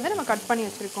தக்காளியை வந்து நம்ம கட் பண்ணி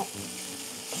வச்சுருக்கோம்.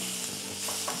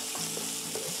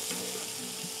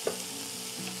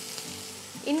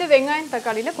 இந்த வெங்காயம்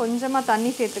தக்காளியில் கொஞ்சமாக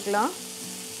தண்ணி சேர்த்துக்கலாம்.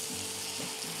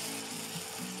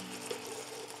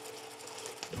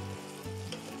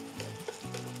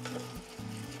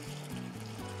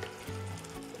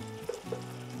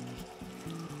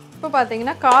 இப்போ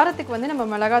பார்த்தீங்கன்னா காரத்துக்கு வந்து நம்ம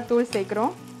மிளகாத்தூள்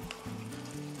சேர்க்குறோம்.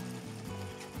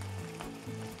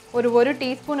 ஒரு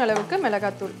டீஸ்பூன் அளவுக்கு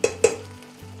மிளகாத்தூள்,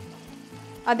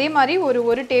 அதே மாதிரி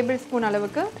ஒரு டேபிள் ஸ்பூன்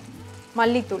அளவுக்கு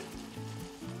மல்லித்தூள்,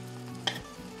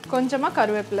 கொஞ்சமாக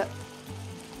கருவேப்பிலை,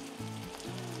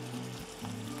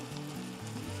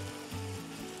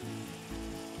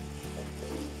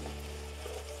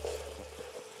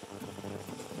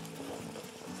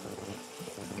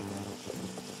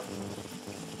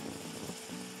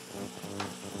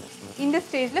 இந்த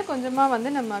ஸ்டேஜில் கொஞ்சமாக வந்து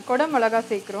நம்ம கொடை மிளகா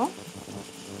சேர்க்குறோம்.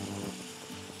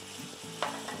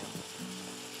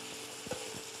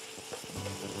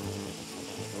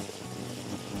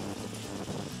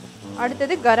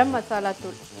 அடுத்தது கரம் மசாலா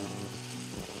தூள்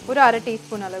ஒரு அரை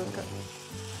டீஸ்பூன் அளவுக்கு,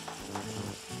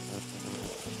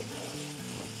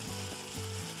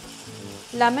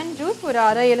 லெமன் ஜூஸ் ஒரு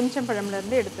அரை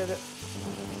எலுமிச்சம்பழம்லேருந்து எடுத்தது.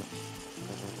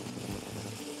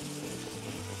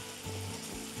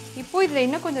 இப்போ இதில்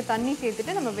இன்னும் கொஞ்சம் தண்ணி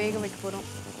சேர்த்துட்டு நம்ம வேக வைக்க போகிறோம்.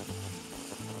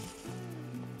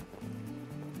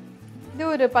 இது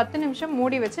ஒரு 10 நிமிஷம்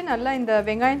மூடி வச்சு நல்லா இந்த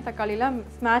வெங்காயம் தக்காளிலாம்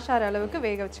ஸ்மாஷ் ஆகிற அளவுக்கு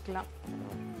வேக வச்சுக்கலாம்.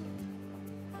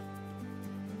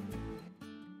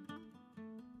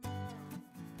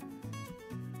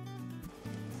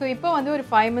 ஸோ இப்போ வந்து ஒரு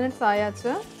 5 மினிட்ஸ்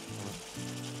ஆயாச்சு.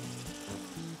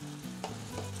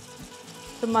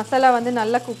 ஸோ மசாலா வந்து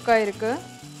நல்லா குக் ஆகிருக்கு.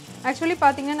 ஆக்சுவலி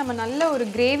பார்த்திங்கன்னா நம்ம நல்ல ஒரு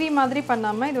கிரேவி மாதிரி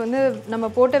பண்ணாமல் இது வந்து நம்ம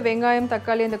போட்ட வெங்காயம்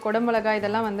தக்காளி இந்த குடமிளகாய்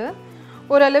இதெல்லாம் வந்து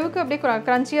ஓரளவுக்கு அப்படியே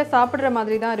க்ரன்ச்சியாக சாப்பிட்ற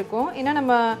மாதிரி தான் இருக்கும். ஏன்னா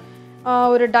நம்ம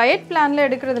ஒரு டயட் பிளானில்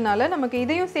எடுக்கிறதுனால நமக்கு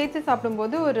இதையும் சேர்த்து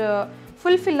சாப்பிடும்போது ஒரு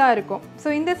ஃபுல்ஃபில்லாக இருக்கும். ஸோ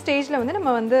இந்த ஸ்டேஜில் வந்து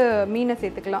நம்ம வந்து மீனை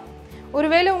சேர்த்துக்கலாம்.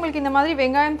 ஒருவேளை உங்களுக்கு இந்த மாதிரி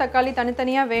வெங்காயம் தக்காளி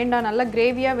தனித்தனியாக வேண்டாம், நல்லா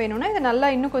கிரேவியாக வேணும்னா இதை நல்லா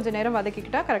இன்னும் கொஞ்சம் நேரம்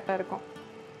வதக்கிக்கிட்டால் கரெக்டாக இருக்கும்.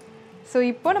 ஸோ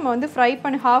இப்போ நம்ம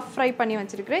வந்து ஹாஃப் ஃப்ரை பண்ணி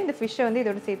வச்சுருக்கிற இந்த ஃபிஷ்ஷை வந்து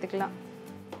இதோட சேர்த்துக்கலாம்.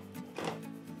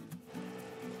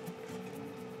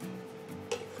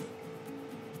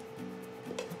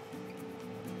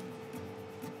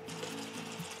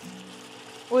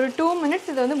 ஒரு 2 மினிட்ஸ்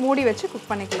இதை வந்து மூடி வச்சு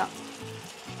குக் பண்ணிக்கலாம்.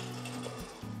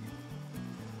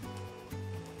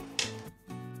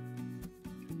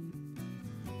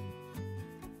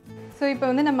 ஸோ இப்போ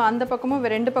வந்து நம்ம அந்த பக்கமும்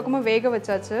 2 பக்கமும் வேக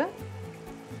வச்சாச்சு.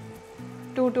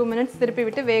 2 மினிட்ஸ் திருப்பி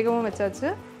விட்டு வேகவும் வச்சாச்சு.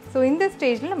 ஸோ இந்த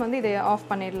ஸ்டேஜில் நம்ம வந்து இதை ஆஃப்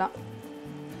பண்ணிடலாம்.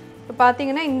 இப்போ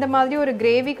பார்த்தீங்கன்னா இந்த மாதிரி ஒரு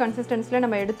கிரேவி கன்சிஸ்டன்ஸில்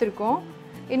நம்ம எடுத்திருக்கோம்.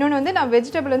 இன்னொன்று வந்து நான்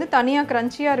வெஜிடபிள் வந்து தனியாக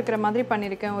க்ரன்ச்சியாக இருக்கிற மாதிரி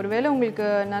பண்ணியிருக்கேன். ஒருவேளை உங்களுக்கு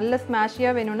நல்ல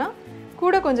ஸ்மாஷியாக வேணும்னா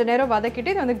கூட கொஞ்சம் நேரம்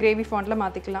வதக்கிட்டு இதை வந்து கிரேவி ஃபாண்ட்டில்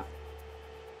மாற்றிக்கலாம்.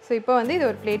 ஸோ இப்போ வந்து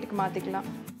இது ஒரு பிளேட்டுக்கு மாற்றிக்கலாம்.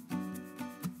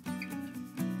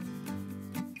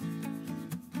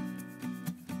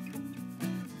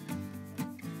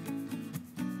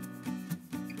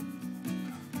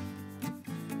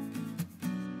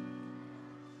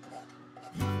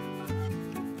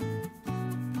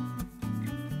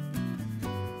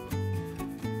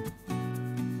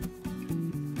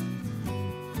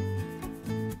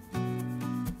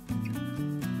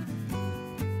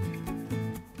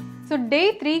 ஸோ டே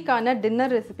 3க்கான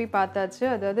டின்னர் ரெசிபி பார்த்தாச்சு.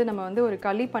 அதாவது நம்ம வந்து ஒரு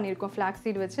களி பண்ணியிருக்கோம் ஃப்ளாக்ஸ்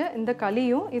சீட் வச்சு. இந்த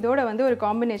களியும் இதோட வந்து ஒரு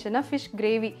காம்பினேஷனாக ஃபிஷ்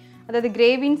கிரேவி, அதாவது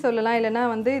கிரேவின்னு சொல்லலாம், இல்லைனா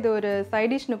வந்து இது ஒரு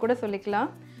சைடிஷ்னு கூட சொல்லிக்கலாம்.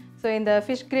 ஸோ இந்த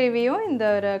ஃபிஷ் கிரேவியும் இந்த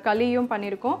ஒரு களியும்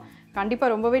பண்ணியிருக்கோம்.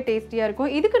 கண்டிப்பாக ரொம்பவே டேஸ்டியாக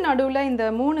இருக்கும். இதுக்கு நடுவில் இந்த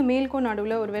 3 மீலுக்கும்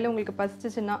நடுவில் ஒருவேளை உங்களுக்கு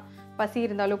பசிச்சுன்னா, பசி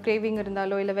இருந்தாலோ கிரேவிங்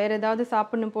இருந்தாலோ இல்லை வேறு ஏதாவது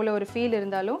சாப்பிடணும் போல் ஒரு ஃபீல்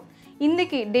இருந்தாலோ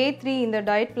இன்றைக்கி டே 3 இந்த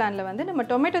டயட் பிளானில் வந்து நம்ம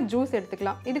டொமேட்டோ ஜூஸ்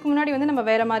எடுத்துக்கலாம். இதுக்கு முன்னாடி வந்து நம்ம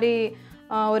வேறு மாதிரி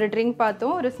ஒரு ட்ரிங்க்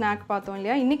பார்த்தோம், ஒரு ஸ்நாக் பார்த்தோம்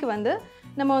இல்லையா. இன்றைக்கி வந்து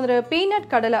நம்ம ஒரு பீனட்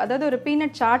கடலை, அதாவது ஒரு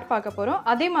பீனட் சாட் பார்க்க போகிறோம்.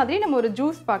 அதே மாதிரி நம்ம ஒரு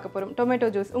ஜூஸ் பார்க்க போகிறோம், டொமேட்டோ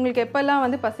ஜூஸ். உங்களுக்கு எப்போல்லாம்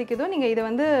வந்து பசிக்குதோ நீங்கள் இதை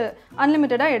வந்து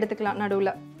அன்லிமிட்டடாக எடுத்துக்கலாம்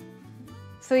நடுவில்.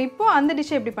 ஸோ இப்போது அந்த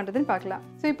டிஷ்ஷை எப்படி பண்ணுறதுன்னு பார்க்கலாம்.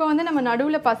 ஸோ இப்போ வந்து நம்ம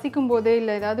நடுவில் பசிக்கும் போது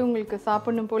இல்லை ஏதாவது உங்களுக்கு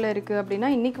சாப்பிடணும் போல் இருக்குது அப்படின்னா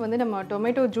இன்றைக்கி வந்து நம்ம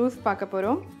டொமேட்டோ ஜூஸ் பார்க்க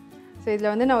போகிறோம். ஸோ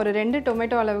இதில் வந்து நான் ஒரு 2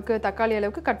 டொமேட்டோ அளவுக்கு தக்காளி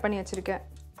அளவுக்கு கட் பண்ணி வச்சுருக்கேன்.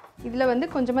 இதில் வந்து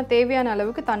கொஞ்சமாக தேவையான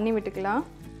அளவுக்கு தண்ணி விட்டுக்கலாம்.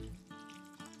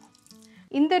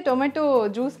 இந்த டொமேட்டோ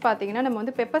ஜூஸ் பார்த்திங்கன்னா நம்ம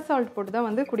வந்து பெப்பர் சால்ட் போட்டு தான்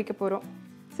வந்து குடிக்க போகிறோம்.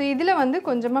 ஸோ இதில் வந்து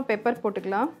கொஞ்சமாக பெப்பர்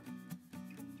போட்டுக்கலாம்,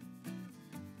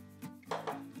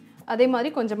 அதே மாதிரி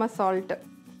கொஞ்சமாக சால்ட்டு.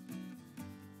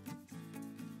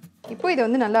 இப்போ இதை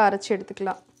வந்து நல்லா அரைச்சி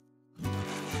எடுத்துக்கலாம்.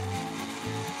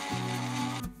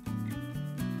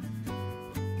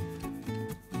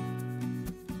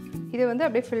 இதை வந்து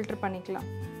அப்படியே ஃபில்டர் பண்ணிக்கலாம்.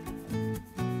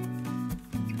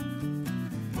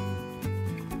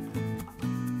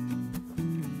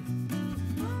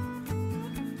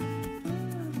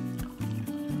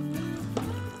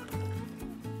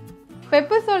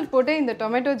 பெப்பர் சால்ட் போட்டு இந்த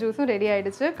டொமேட்டோ ஜூஸும் ரெடி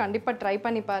ஆகிடுச்சு. கண்டிப்பாக ட்ரை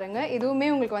பண்ணி பாருங்கள். இதுவுமே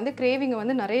உங்களுக்கு வந்து கிரேவிங்கை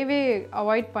வந்து நிறையவே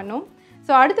அவாய்ட் பண்ணும்.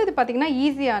 ஸோ அடுத்தது பார்த்திங்கன்னா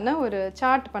ஈஸியான ஒரு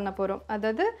சாட் பண்ண போகிறோம்.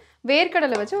 அதாவது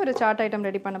வேர்க்கடலை வச்சு ஒரு சாட் ஐட்டம்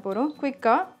ரெடி பண்ண போகிறோம்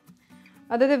குயிக்காக.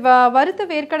 அதாவது வறுத்த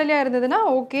வேர்க்கடலையாக இருந்ததுன்னா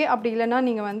ஓகே, அப்படி இல்லைன்னா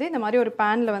நீங்கள் வந்து இந்த மாதிரி ஒரு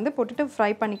பேனில் வந்து போட்டுட்டு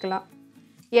ஃப்ரை பண்ணிக்கலாம்.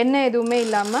 எண்ணெய் எதுவுமே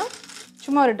இல்லாமல்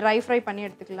சும்மா ஒரு ட்ரை ஃப்ரை பண்ணி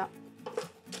எடுத்துக்கலாம்.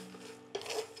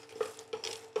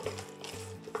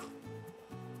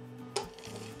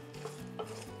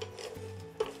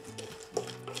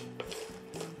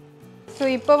 ஸோ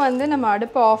இப்போ வந்து நம்ம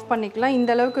அடுப்பை ஆஃப் பண்ணிக்கலாம்.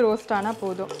 இந்த அளவுக்கு ரோஸ்ட் ஆனால்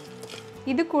போதும்.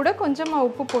 இது கூட கொஞ்சமாக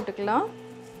உப்பு போட்டுக்கலாம்.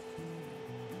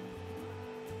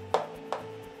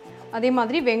 அதே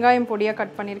மாதிரி வெங்காயம் பொடியாக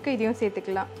கட் பண்ணியிருக்கு, இதையும்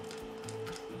சேர்த்துக்கலாம்.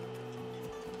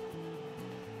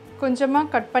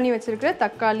 கொஞ்சமாக கட் பண்ணி வச்சுருக்கிற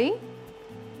தக்காளி,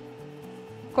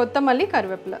 கொத்தமல்லி,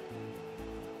 கருவேப்பிலை,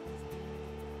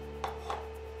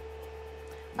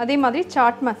 அதே மாதிரி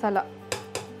சாட் மசாலா,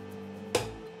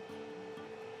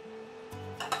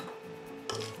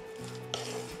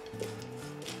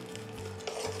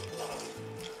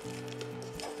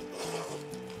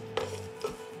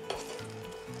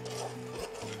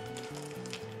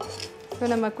 ஸோ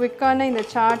நம்ம குவிக்கான இந்த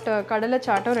சாட் கடலை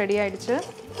சாட்டும் ரெடி ஆகிடுச்சு.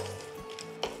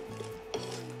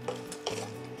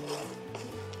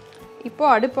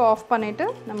 இப்போது அடுப்பை ஆஃப் பண்ணிவிட்டு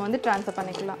நம்ம வந்து ட்ரான்ஸ்ஃபர்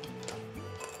பண்ணிக்கலாம்.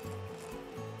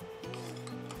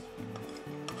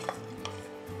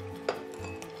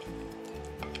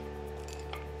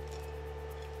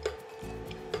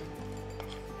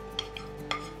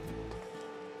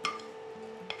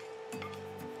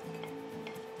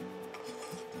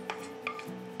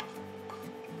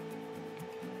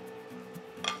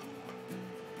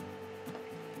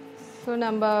 ஸோ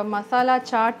நம்ம மசாலா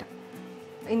சாட்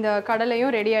இந்த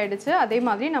கடலையும் ரெடி ஆகிடுச்சு. அதே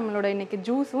மாதிரி நம்மளோட இன்றைக்கி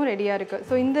ஜூஸும் ரெடியாக இருக்குது.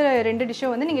 ஸோ இந்த 2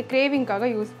 டிஷ்ஷும் வந்து நீங்கள் கிரேவிங்காக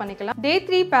யூஸ் பண்ணிக்கலாம். Day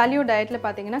 3 பேலியோ டயட்டில்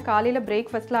பார்த்தீங்கன்னா காலையில்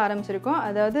பிரேக்ஃபாஸ்ட்டில் ஆரம்பிச்சிருக்கோம்.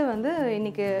 அதாவது வந்து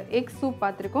இன்றைக்கி எக் சூப்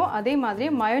பார்த்துருக்கோம். அதே மாதிரி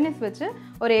மயோனிஸ் வச்சு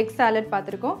ஒரு எக் சாலட்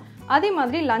பார்த்துருக்கோம். அதே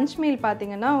மாதிரி லன்ச் மீல்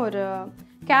பார்த்திங்கன்னா ஒரு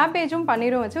கேபேஜும்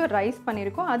பன்னீரும் வச்சு ஒரு ரைஸ்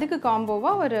பண்ணியிருக்கோம். அதுக்கு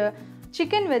காம்போவாக ஒரு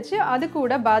சிக்கன் வச்சு அது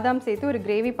கூட பாதாம் சேர்த்து ஒரு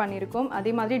கிரேவி பண்ணியிருக்கோம்.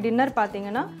 அதே மாதிரி டின்னர்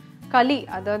பார்த்திங்கன்னா களி,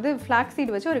 அதாவது ஃப்ளாக்ஸ்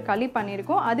சீட் வச்சு ஒரு களி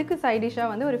பண்ணியிருக்கோம். அதுக்கு சைட்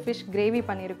டிஷ்ஷாக வந்து ஒரு ஃபிஷ் கிரேவி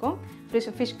பண்ணியிருக்கோம்.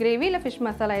 ஃபிஷ் கிரேவி இல்லை ஃபிஷ்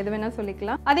மசாலா எது வேணால்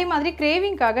சொல்லிக்கலாம். அதே மாதிரி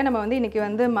கிரேவிங்காக நம்ம வந்து இன்றைக்கி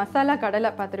வந்து மசாலா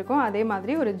கடலை பார்த்துருக்கோம். அதே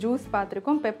மாதிரி ஒரு ஜூஸ்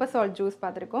பார்த்துருக்கோம், பெப்பர் சால்ட் ஜூஸ்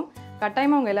பார்த்துருக்கோம்.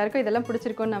 கட்டாயமாக உங்கள் எல்லாருக்கும் இதெல்லாம்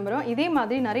பிடிச்சிருக்கோன்னு நம்புகிறோம். இதே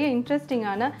மாதிரி நிறைய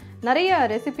இன்ட்ரெஸ்டிங்கான நிறைய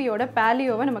ரெசிபியோட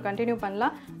பேலியோவை நம்ம கண்டினியூ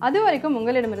பண்ணலாம். அது வரைக்கும்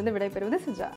உங்களிடமிருந்து விடைபெறுவது சுஜா.